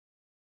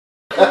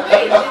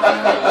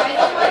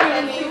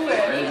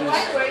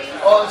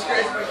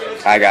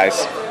Hi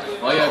guys.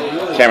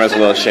 Camera's a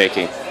little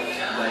shaky.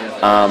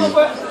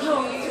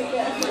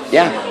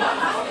 Yeah.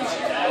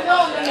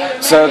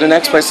 So the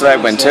next place that I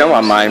went to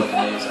on my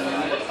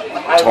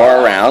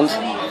tour around,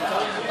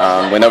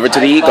 went over to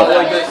the Eagle.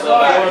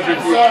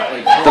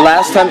 The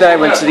last time that I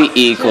went to the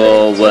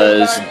Eagle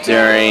was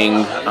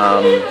during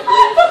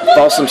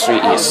Folsom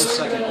Street East,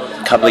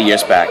 a couple of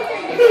years back.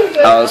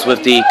 I was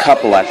with the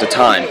couple at the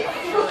time,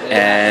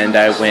 and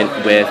I went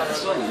with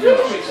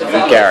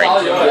Gary.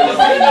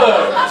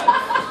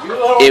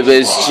 It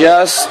was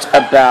just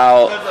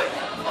about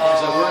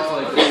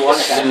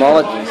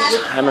small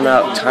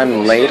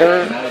time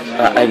later.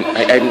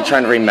 I'm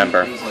trying to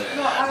remember,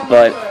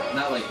 but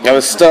I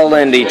was still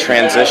in the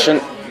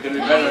transition.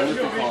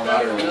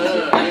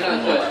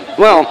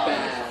 Well,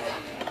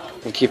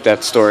 to keep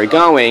that story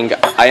going,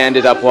 I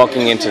ended up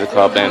walking into the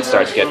club and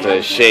started to get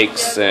the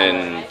shakes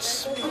and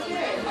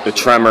the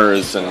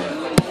tremors and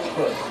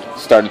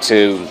started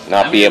to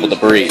not be able to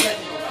breathe.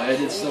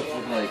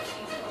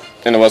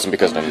 And it wasn't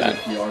because of that.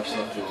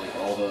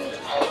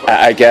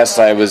 I guess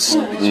I was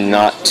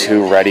not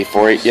too ready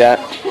for it yet,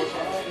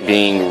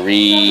 being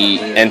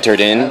re-entered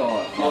in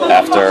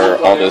after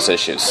all those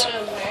issues.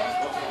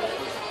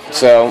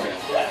 So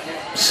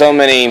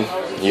many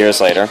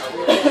years later,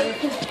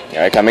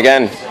 here I come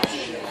again.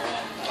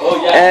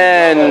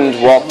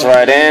 And walked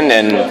right in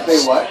and...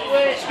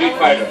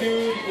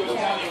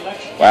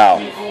 Wow.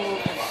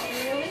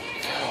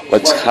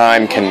 What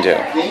time can do.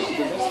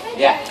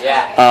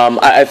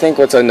 I think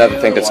what's another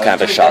thing that's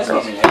kind of a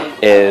shocker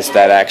is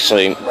that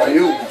actually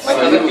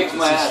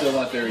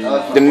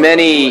the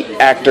many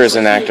actors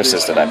and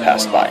actresses that I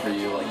passed by.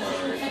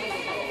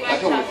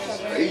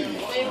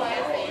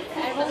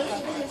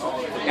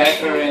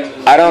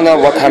 I don't know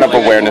what kind of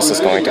awareness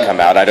is going to come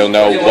out. I don't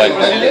know what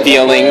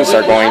feelings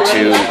are going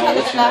to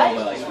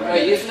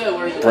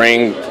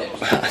bring.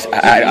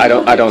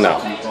 I don't know.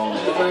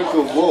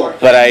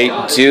 But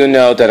I do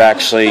know that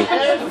actually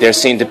there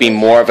seemed to be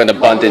more of an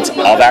abundance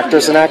of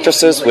actors and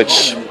actresses,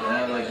 which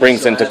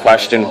brings into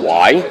question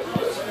why.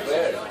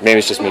 Maybe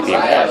it's just me being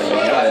paranoid.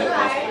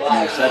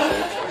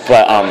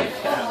 But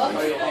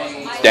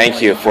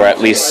thank you for at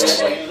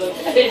least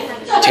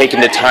taking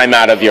the time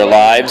out of your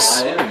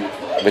lives,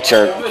 which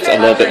are a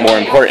little bit more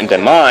important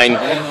than mine,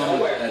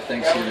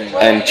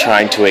 and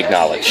trying to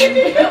acknowledge.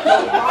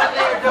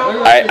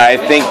 I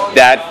think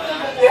that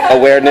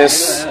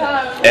awareness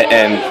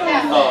and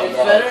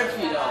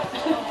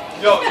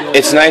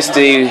it's nice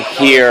to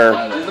hear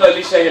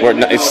or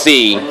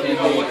see.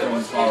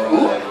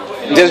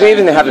 It doesn't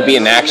even have to be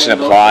an action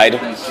applied.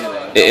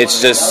 It's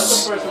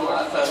just,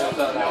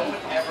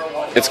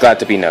 it's glad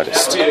to be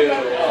noticed.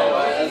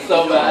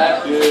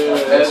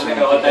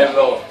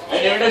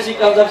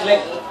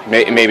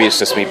 Maybe it's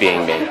just me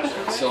being me.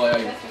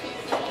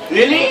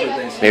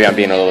 Maybe I'm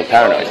being a little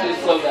paranoid.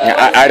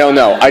 I don't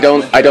know. I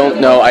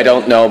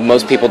don't know.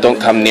 Most people don't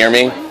come near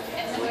me.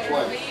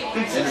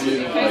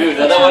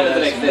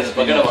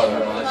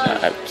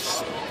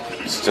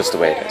 It's just the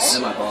way it is.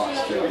 And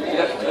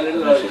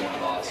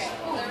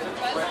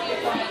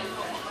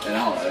I don't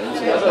know,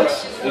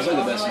 it was like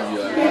the best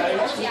interview I ever had. I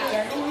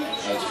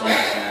was from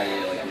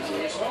Cincinnati, like,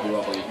 he grew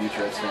up like a huge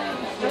Reds fan.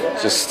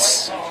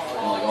 Just...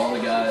 And, like, all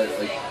the guys,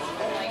 like,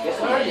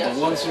 the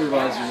one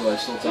supervisor who I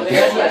still talk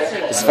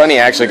to. It's funny,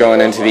 actually,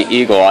 going into the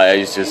Eagle, I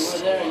was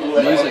just...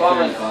 When he was like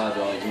 35,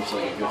 but like, he was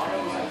like a good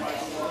friend of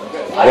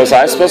mine. Was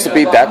I supposed to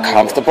be that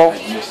comfortable?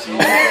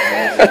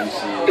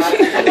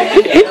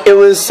 It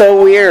was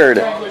so weird.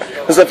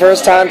 It was the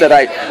first time that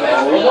I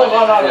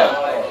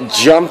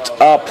jumped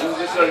up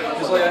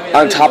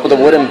on top of the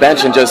wooden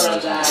bench and just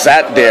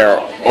sat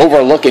there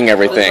overlooking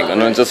everything,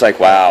 and I'm just like,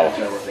 wow,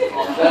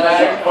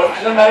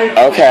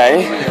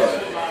 okay.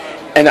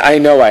 And I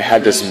know I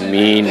had this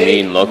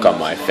mean look on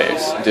my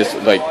face, just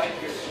like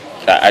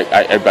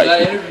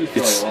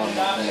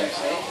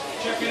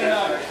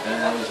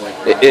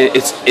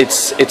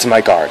it's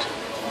my guard.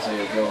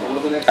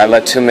 I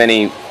let too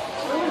many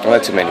people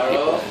in,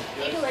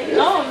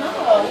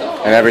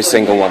 and every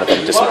single one of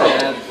them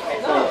disappointed.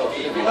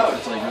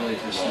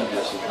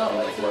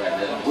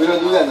 We don't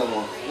do that no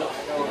more.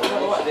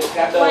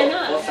 Why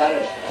not?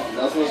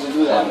 Not supposed to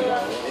do that.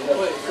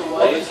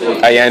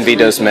 I envy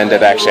those men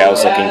that actually I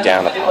was looking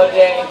down upon.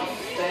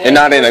 And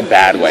not in a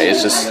bad way,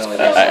 it's just,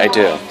 I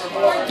do.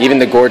 Even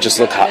the gorgeous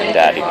look hot and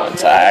daddy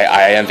ones,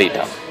 I envy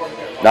them.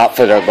 Not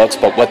for their looks,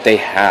 but what they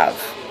have.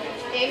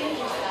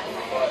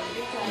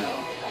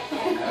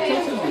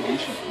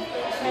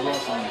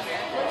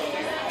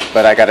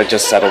 But I gotta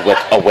just settle with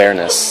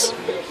awareness.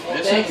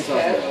 At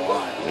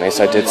least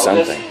I did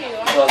something.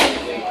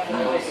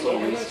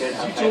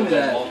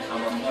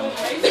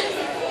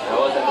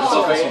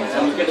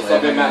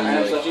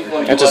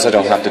 I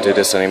don't have to do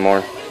this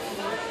anymore.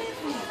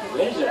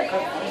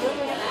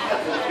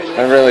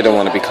 I really don't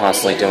want to be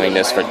constantly doing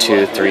this for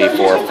 2, 3,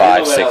 4,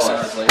 5, 6.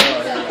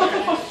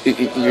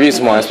 The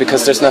reason why is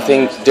because there's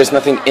nothing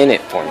in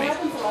it for me.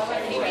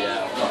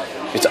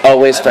 It's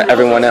always for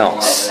everyone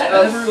else.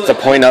 It's the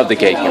point of the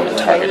Gay Human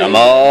Target. I'm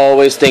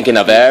always thinking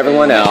of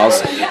everyone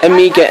else and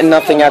me getting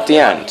nothing at the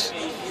end.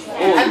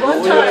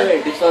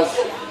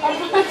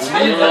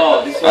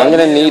 I'm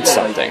gonna need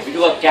something.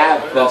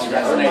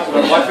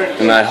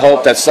 And I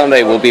hope that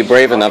somebody will be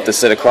brave enough to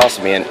sit across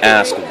from me and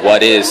ask,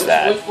 what is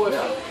that?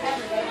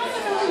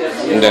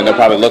 And then they'll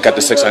probably look at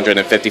the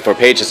 654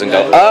 pages and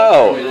go,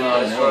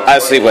 oh, I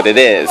see what it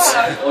is.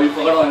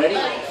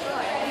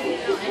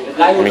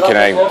 I mean, can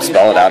I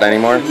spell it out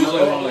anymore?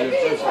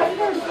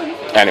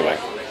 Anyway.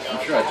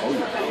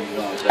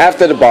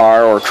 After the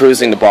bar or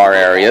cruising the bar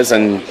areas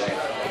and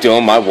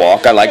doing my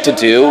walk, I like to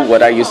do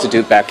what I used to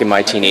do back in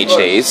my teenage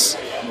days,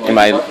 in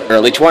my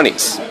early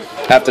 20s.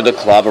 After the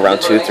club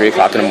around 2, 3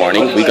 o'clock in the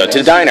morning, we go to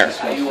the diner.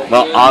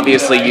 Well,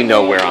 obviously you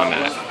know where I'm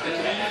at.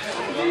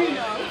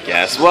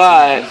 Guess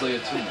what?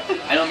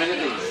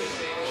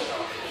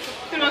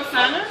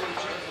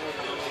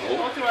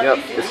 Yep,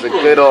 it's a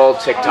good old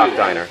TikTok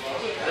diner.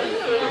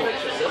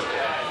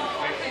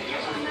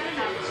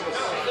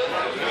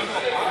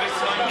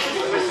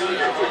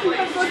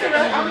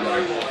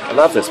 I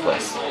love this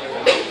place.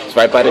 It's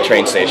right by the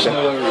train station.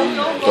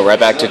 Go right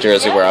back to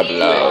Jersey where I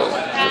belong.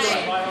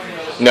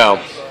 No,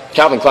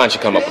 Calvin Klein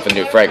should come up with a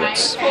new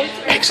fragrance.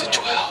 Exit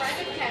 12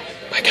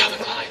 by Calvin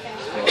Klein.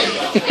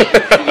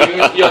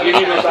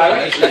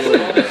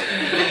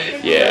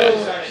 Yeah.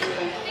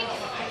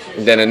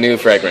 And then a new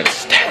fragrance.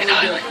 Staten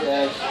Island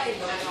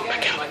by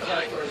Calvin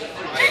Klein.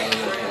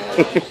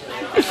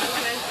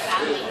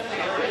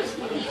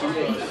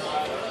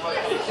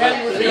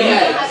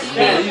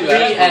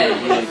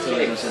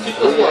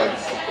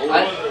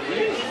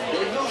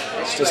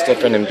 It's just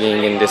different than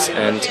being in this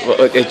end. Well,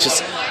 it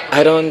just,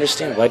 I don't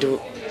understand. Why do...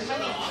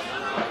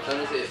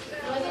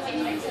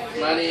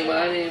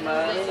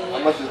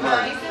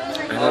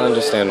 I don't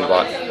understand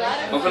why.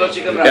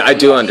 I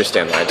do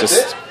understand why. I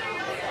just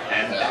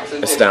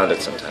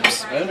astounded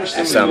sometimes. I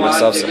astound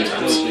myself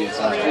sometimes.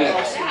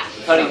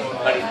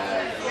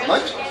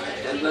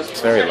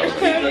 It's very low.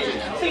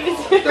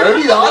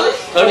 $30?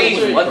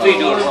 30, 1 3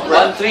 dude,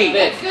 1 3.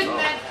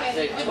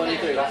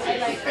 23.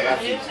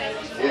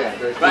 Yeah,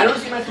 30. But I don't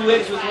see my 2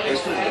 eggs with my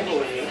extra egg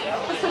over here.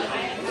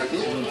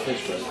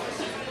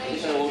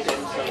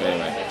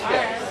 Anyway.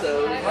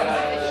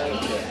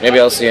 Maybe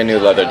I'll see a new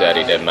leather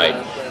daddy that might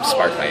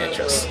spark my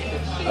interest.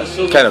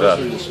 Kind of a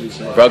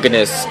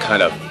ruggedness,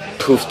 kind of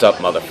poofed up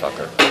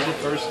motherfucker.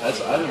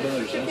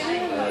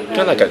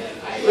 Kind of like a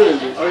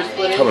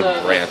Cohen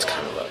Brandt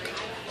kind of look.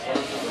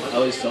 I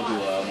always tell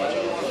people how much I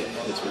like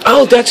Pittsburgh.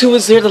 Oh, that's who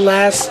was there the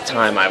last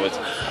time I was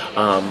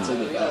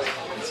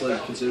It's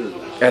like considered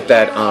at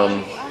that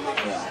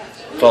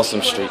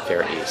Folsom Street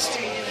Fair East.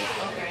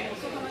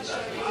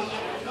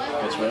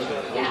 that's right.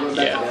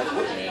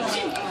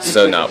 Yeah.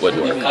 So not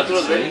woodwork. I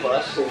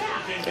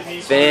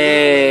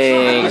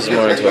think it's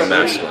more into a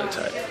masculine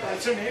type.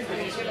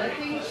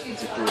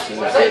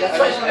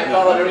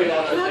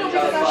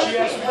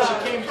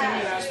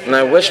 And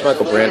I wish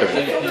Michael Brandon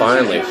would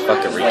finally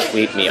fucking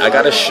retweet me. I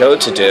got a show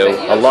to do.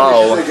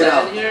 Hello.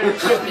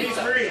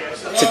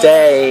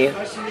 Today.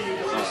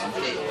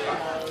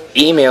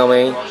 Email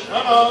me.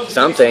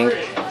 Something.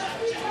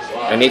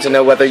 I need to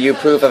know whether you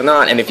approve or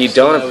not. And if you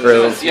don't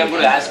approve,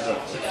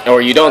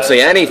 or you don't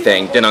say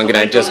anything, then I'm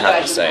gonna just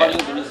have to say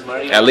it.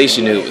 At least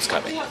you knew it was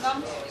coming.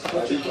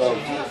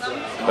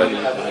 But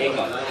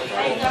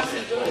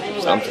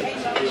something.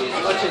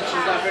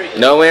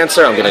 No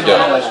answer, I'm gonna do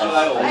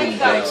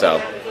it. So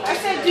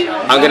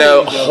I'm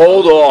gonna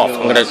hold off.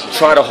 I'm gonna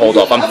try to hold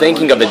off. I'm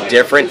thinking of a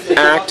different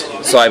act,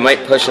 so I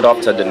might push it off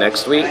to the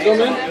next week.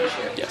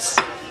 Yes.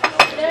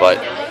 But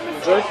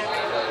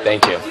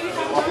thank you.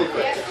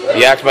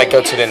 The act might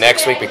go to the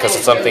next week because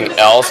of something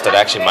else that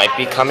actually might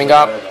be coming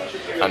up.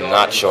 I'm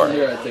not sure.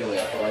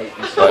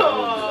 But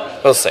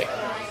we'll see.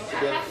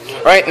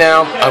 Right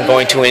now, I'm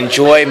going to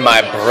enjoy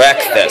my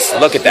breakfast.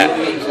 Look at that. I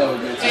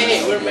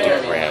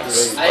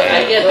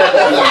get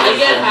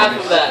half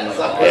of that.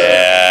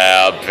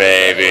 Yeah,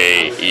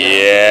 baby.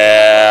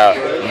 Yeah.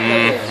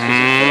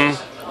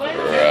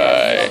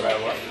 Right.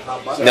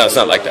 No, it's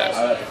not like that.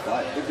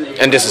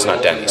 And this is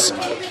not Denny's.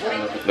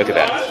 Look at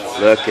that.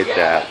 Look at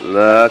that.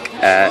 Look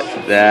at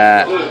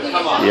that.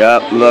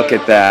 Yup, look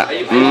at that.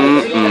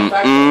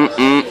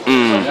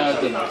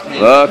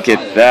 Look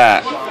at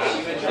that.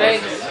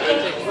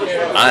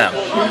 I am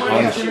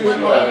hungry.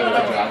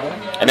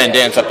 I didn't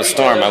dance up a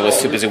storm. I was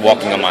too busy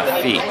walking on my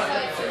feet.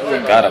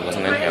 God, I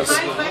wasn't in heels.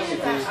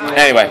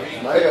 Anyway.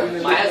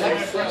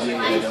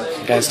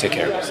 You guys take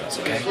care of yourselves,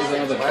 okay?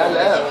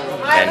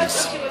 And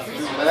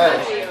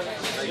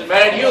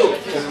Mad at you.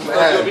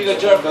 You're being a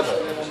jerk. I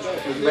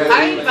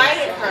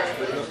invited her.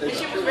 And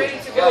she was ready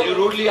to go. You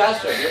rudely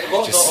asked her. You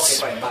go?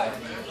 just No, okay, fine, bye.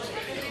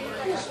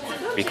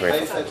 be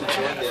grateful.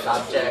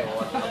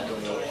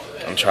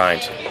 I'm trying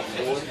to.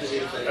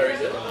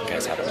 You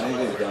guys have it.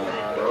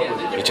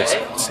 You just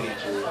haven't seen it.